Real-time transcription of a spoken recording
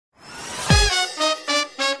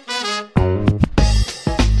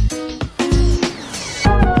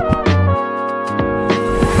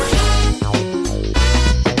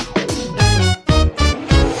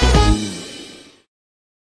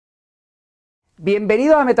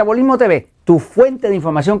Bienvenidos a Metabolismo TV, tu fuente de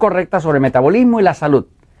información correcta sobre el metabolismo y la salud.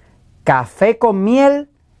 Café con miel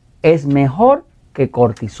es mejor que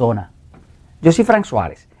cortisona. Yo soy Frank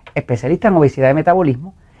Suárez, especialista en obesidad y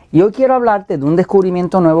metabolismo, y hoy quiero hablarte de un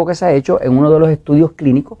descubrimiento nuevo que se ha hecho en uno de los estudios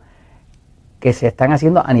clínicos que se están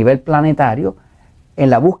haciendo a nivel planetario en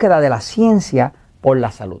la búsqueda de la ciencia por la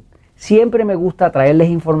salud. Siempre me gusta traerles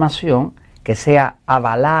información que sea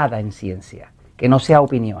avalada en ciencia, que no sea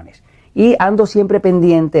opiniones. Y ando siempre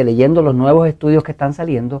pendiente leyendo los nuevos estudios que están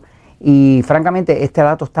saliendo y francamente este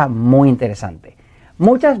dato está muy interesante.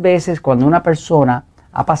 Muchas veces cuando una persona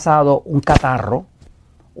ha pasado un catarro,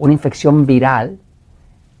 una infección viral,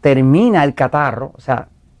 termina el catarro,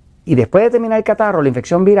 y después de terminar el catarro, la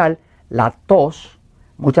infección viral, la tos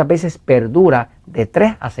muchas veces perdura de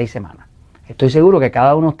 3 a 6 semanas. Estoy seguro que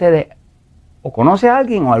cada uno de ustedes o conoce a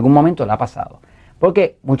alguien o en algún momento le ha pasado.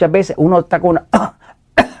 Porque muchas veces uno está con una...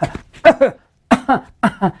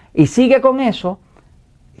 y sigue con eso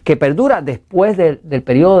que perdura después del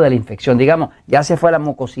periodo de la infección. Digamos, ya se fue la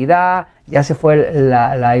mucosidad, ya se fue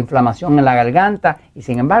la inflamación en la garganta y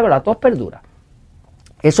sin embargo la tos perdura.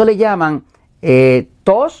 Eso le llaman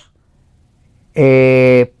tos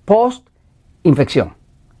post-infección.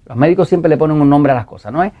 Los médicos siempre le ponen un nombre a las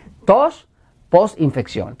cosas, ¿no es? Tos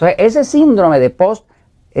post-infección. Entonces, ese síndrome de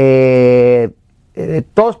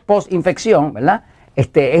tos post-infección, ¿verdad?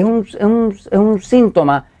 Es un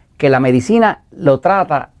síntoma que la medicina lo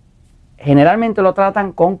trata, generalmente lo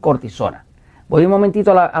tratan con cortisona. Voy un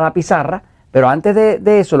momentito a la pizarra, pero antes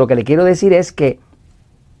de eso lo que le quiero decir es que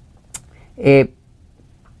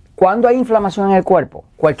cuando hay inflamación en el cuerpo,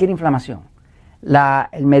 cualquier inflamación,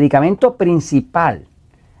 el medicamento principal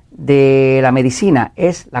de la medicina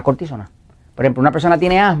es la cortisona. Por ejemplo, una persona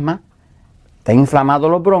tiene asma, está inflamado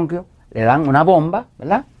los bronquios, le dan una bomba,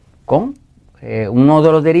 ¿verdad? Con uno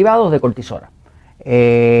de los derivados de cortisona.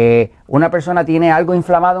 Una persona tiene algo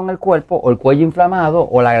inflamado en el cuerpo, o el cuello inflamado,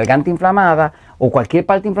 o la garganta inflamada, o cualquier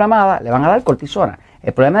parte inflamada, le van a dar cortisona.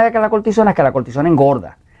 El problema de la cortisona es que la cortisona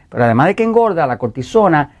engorda. Pero además de que engorda, la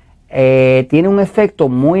cortisona tiene un efecto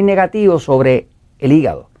muy negativo sobre el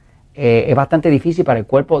hígado. Es bastante difícil para el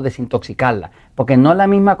cuerpo desintoxicarla, porque no es la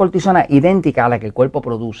misma cortisona idéntica a la que el cuerpo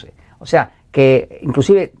produce. O sea, que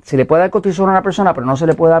inclusive se le puede dar cortisona a una persona, pero no se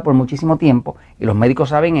le puede dar por muchísimo tiempo, y los médicos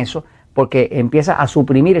saben eso, porque empieza a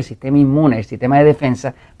suprimir el sistema inmune, el sistema de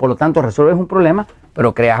defensa, por lo tanto resuelves un problema,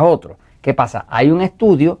 pero creas otro. ¿Qué pasa? Hay un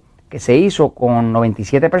estudio que se hizo con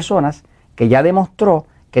 97 personas que ya demostró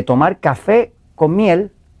que tomar café con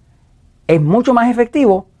miel es mucho más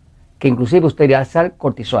efectivo que inclusive utilizar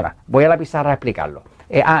cortisona. Voy a la pizarra a explicarlo.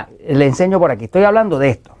 Le enseño por aquí. Estoy hablando de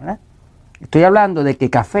esto, ¿verdad? Estoy hablando de que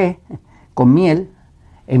café con miel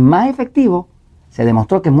es más efectivo, se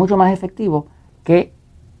demostró que es mucho más efectivo que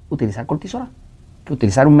utilizar cortisona, que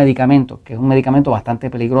utilizar un medicamento, que es un medicamento bastante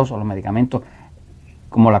peligroso, los medicamentos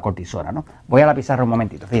como la cortisona, ¿no? Voy a la pizarra un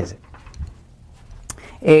momentito, fíjense.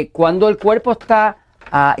 Cuando el cuerpo está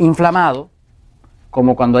inflamado,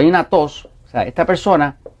 como cuando hay una tos, o sea, esta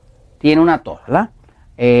persona tiene una tos, ¿verdad?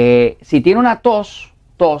 Si tiene una tos,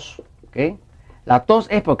 ¿ok? La tos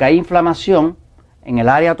es porque hay inflamación en el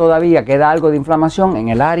área, todavía queda algo de inflamación en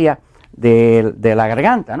el área de la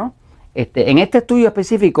garganta, ¿no? En este estudio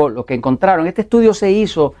específico, lo que encontraron, este estudio se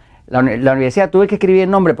hizo, la universidad, tuve que escribir el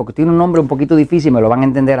nombre porque tiene un nombre un poquito difícil, me lo van a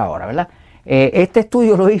entender ahora, ¿verdad? Este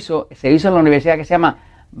estudio se hizo en la universidad que se llama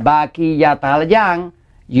Bakiyatalayan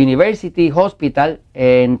University Hospital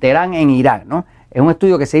en Teherán, en Irán, ¿no? Es un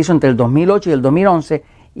estudio que se hizo entre el 2008 y el 2011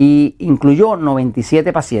 y incluyó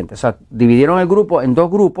 97 pacientes. O sea, dividieron el grupo en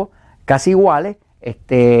dos grupos casi iguales,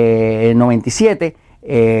 97,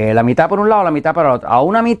 la mitad por un lado, la mitad para el otro. A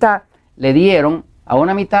una mitad le dieron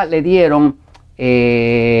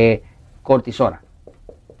cortisona.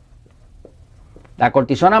 La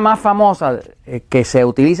cortisona más famosa que se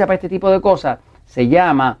utiliza para este tipo de cosas se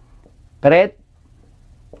llama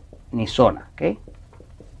prednisona, ¿ok?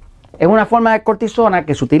 Es una forma de cortisona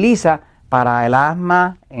que se utiliza para el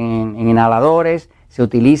asma, en inhaladores, se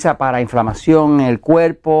utiliza para inflamación en el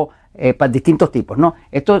cuerpo, para distintos tipos, ¿no?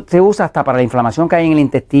 Esto se usa hasta para la inflamación que hay en el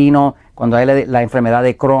intestino, cuando hay la enfermedad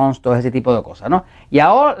de Crohn, todo ese tipo de cosas, ¿no? Y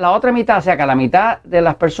ahora la otra mitad, o sea que a la mitad de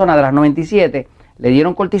las personas, de las 97, le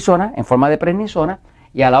dieron cortisona en forma de prednisona,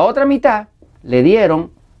 y a la otra mitad le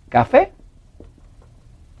dieron café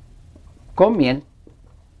con miel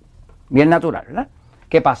natural, ¿verdad?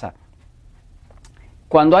 ¿Qué pasa?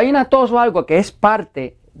 Cuando hay una tos o algo que es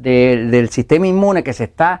parte del sistema inmune que se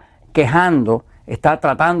está quejando, está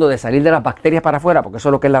tratando de salir de las bacterias para afuera, porque eso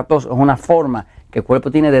es lo que es la tos, es una forma que el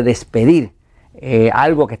cuerpo tiene de despedir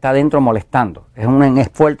algo que está dentro molestando. Es un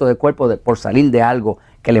esfuerzo del cuerpo por salir de algo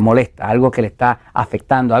que le molesta, algo que le está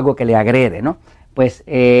afectando, algo que le agrede, ¿no? Pues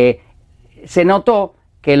se notó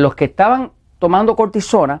que los que estaban tomando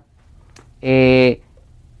cortisona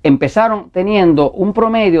empezaron teniendo un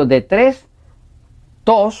promedio de 3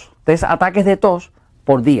 ataques de tos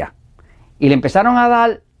por día. Y le empezaron a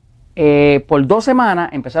dar, por 2 semanas,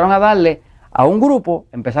 empezaron a darle a un grupo,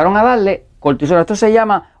 empezaron a darle cortisona. Esto se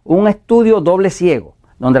llama un estudio doble ciego,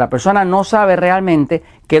 donde la persona no sabe realmente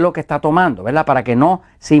qué es lo que está tomando, ¿verdad? Para que no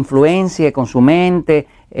se influencie con su mente,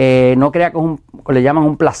 no crea que es le llaman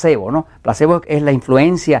un placebo, ¿no? Placebo es la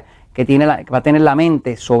influencia que va a tener la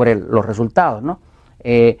mente sobre los resultados, ¿no?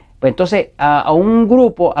 Pues entonces a un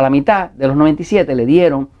grupo, a la mitad de los 97, le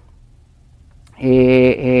dieron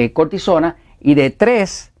cortisona, y de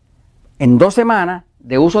 3 en 2 semanas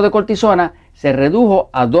de uso de cortisona se redujo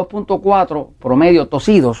a 2.4 promedio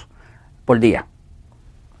tosidos por día.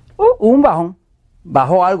 Un bajón,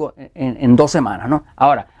 bajó algo en 2 semanas, ¿no?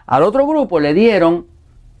 Ahora, al otro grupo le dieron,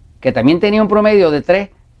 que también tenía un promedio de 3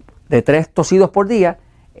 tosidos por día,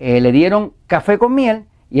 le dieron café con miel,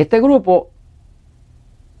 y este grupo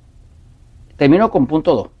terminó con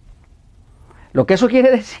 0.2. Lo que eso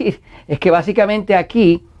quiere decir es que básicamente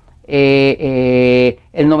aquí el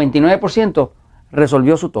 99%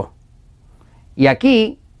 resolvió su tos. Y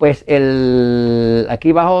aquí, pues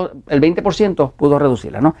aquí bajo el 20% pudo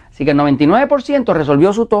reducirla, ¿no? Así que el 99%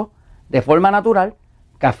 resolvió su tos de forma natural,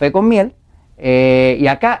 café con miel, y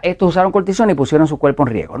acá estos usaron cortisona y pusieron su cuerpo en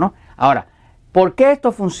riesgo, ¿no? Ahora, ¿por qué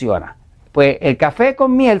esto funciona? Pues el café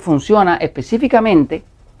con miel funciona especial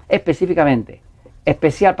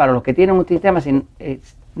para los que tienen un sistema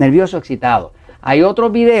nervioso excitado. Hay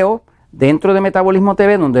otros videos dentro de Metabolismo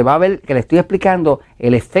TV donde va a ver que le estoy explicando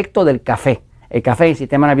el efecto del café. El café es el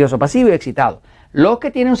sistema nervioso pasivo y excitado. Los que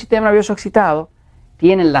tienen un sistema nervioso excitado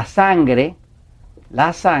tienen la sangre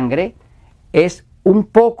es un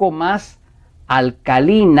poco más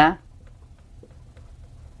alcalina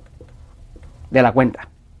de la cuenta.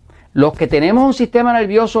 Los que tenemos un sistema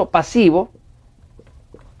nervioso pasivo,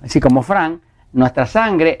 así como Fran, nuestra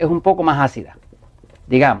sangre es un poco más ácida.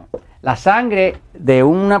 Digamos, la sangre de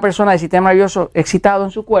una persona de sistema nervioso excitado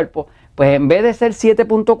en su cuerpo, pues en vez de ser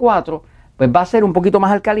 7.4, pues va a ser un poquito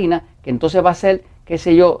más alcalina, que entonces va a ser, qué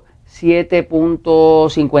sé yo,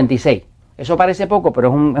 7.56. Eso parece poco, pero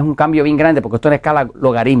es un cambio bien grande, porque esto es una escala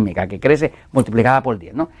logarítmica que crece multiplicada por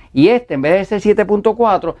 10, ¿no? Y en vez de ser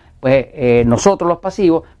 7.4, pues nosotros los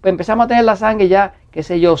pasivos, pues empezamos a tener la sangre ya, qué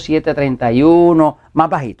sé yo, 7.31, más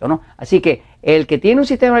bajito, ¿no? Así que el que tiene un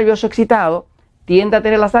sistema nervioso excitado tiende a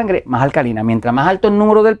tener la sangre más alcalina. Mientras más alto el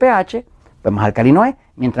número del pH, pues más alcalino es.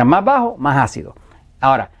 Mientras más bajo, más ácido.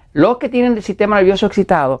 Ahora, los que tienen el sistema nervioso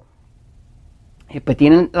excitado, pues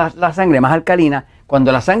tienen la sangre más alcalina.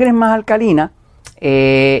 Cuando la sangre es más alcalina,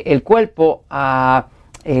 el cuerpo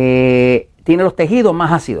tiene los tejidos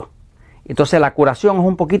más ácidos. Entonces la curación es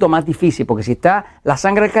un poquito más difícil, porque si está la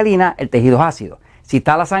sangre alcalina, el tejido es ácido. Si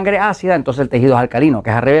está la sangre ácida, entonces el tejido es alcalino,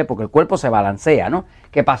 que es al revés, porque el cuerpo se balancea, ¿no?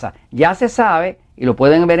 ¿Qué pasa? Ya se sabe, y lo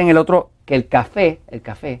pueden ver en el otro, que el café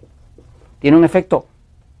tiene un efecto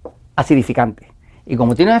acidificante. Y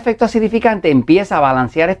como tiene un efecto acidificante, empieza a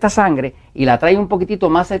balancear esta sangre y la trae un poquitito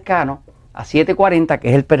más cercano a 740, que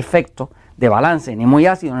es el perfecto de balance, ni muy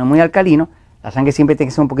ácido ni muy alcalino. La sangre siempre tiene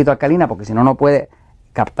que ser un poquito alcalina, porque si no, no puede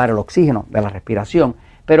captar el oxígeno de la respiración.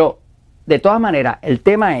 Pero de todas maneras, el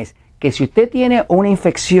tema es que si usted tiene una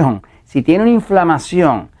infección, si tiene una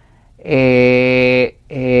inflamación, le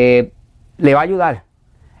va a ayudar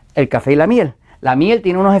el café y la miel. La miel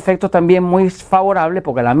tiene unos efectos también muy favorables,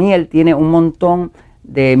 porque la miel tiene un montón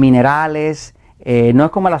de minerales, no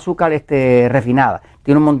es como el azúcar refinada,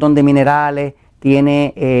 tiene un montón de minerales,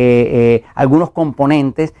 tiene algunos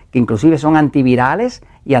componentes que inclusive son antivirales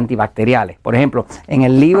y antibacteriales. Por ejemplo, en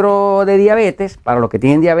el libro de diabetes, para los que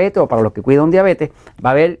tienen diabetes o para los que cuidan diabetes, va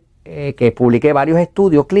a ver que publiqué varios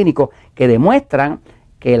estudios clínicos que demuestran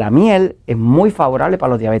que la miel es muy favorable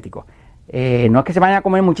para los diabéticos. No es que se vayan a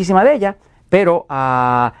comer muchísima de ella, pero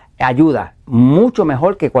ayuda mucho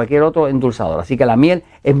mejor que cualquier otro endulzador. Así que la miel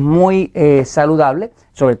es muy saludable,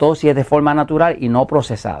 sobre todo si es de forma natural y no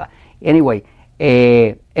procesada. Anyway,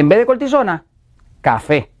 en vez de cortisona,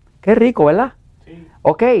 café. Qué rico, ¿verdad? Sí.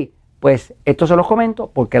 Ok, pues esto se los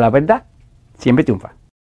comento porque la verdad siempre triunfa.